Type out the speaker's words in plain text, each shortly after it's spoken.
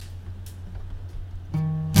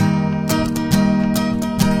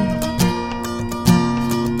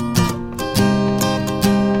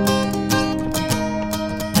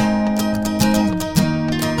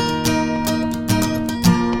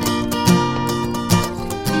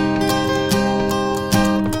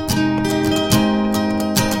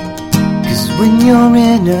When you're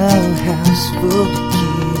in a house full of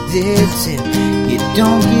kids, it's if you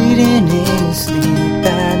don't get any sleep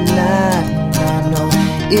at night. And I know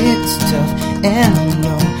it's tough, and I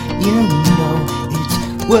know you know it's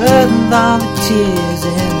worth all the tears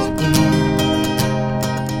and the ink.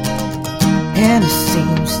 And it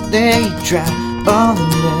seems they drop all the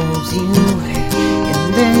nerves you have, and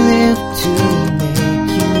they live to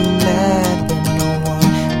make you mad. But no one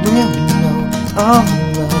will know all the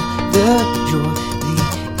love, the joy, the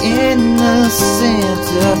innocence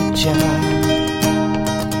of a child.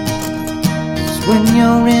 'Cause when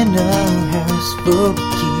you're in a house full of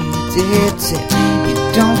kids, it's if you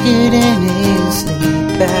don't get any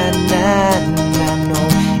sleep at night. And I know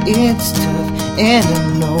it's tough, and I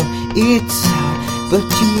know it's hard, but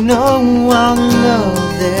you know all the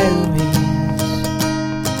love there is.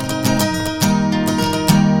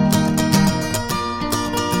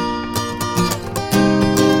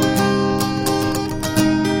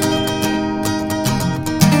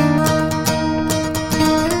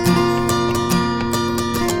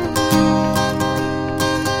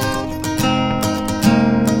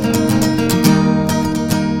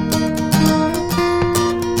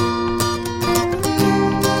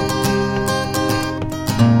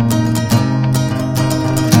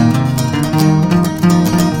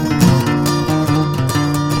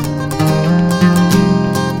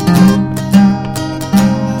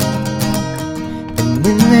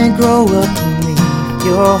 Grow up and leave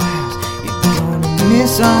your house, you're gonna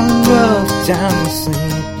miss all the rough times and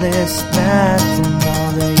sleepless nights, and all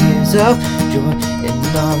the years of joy and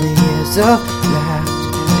all the years of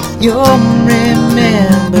laughter that you'll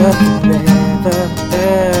remember forever,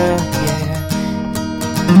 yeah.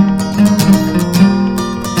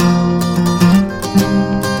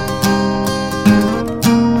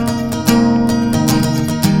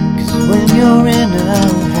 'Cause when you're in a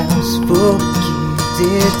house full of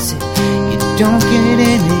it's if you don't get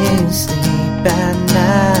any sleep at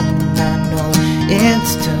night. And I know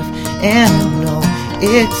it's tough, and I know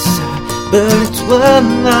it's hard, but it's worth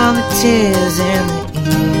all the tears and the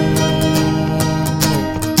ink.